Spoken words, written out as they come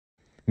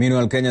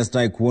Meanwhile, Kenya's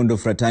Taekwondo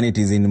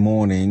fraternity is in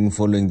mourning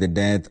following the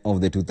death of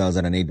the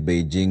 2008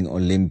 Beijing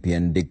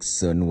Olympian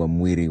Dickson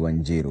Wamwiri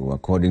Wanjiru.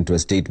 According to a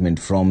statement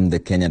from the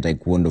Kenya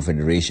Taekwondo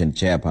Federation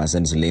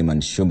chairperson Suleiman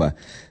Shuba,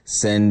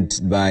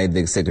 sent by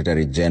the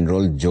Secretary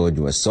General George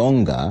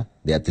Wasonga,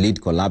 the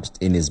athlete collapsed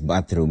in his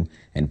bathroom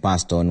and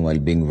passed on while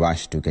being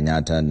rushed to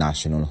Kenyatta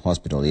National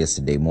Hospital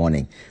yesterday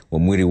morning.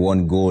 Wamwiri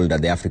won gold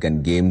at the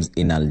African Games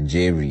in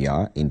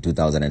Algeria in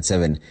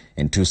 2007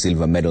 and 2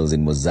 silver medals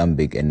in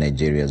Mozambique and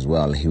Nigeria as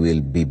well. He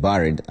will be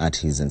buried at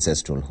his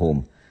ancestral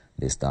home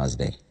this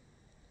Thursday.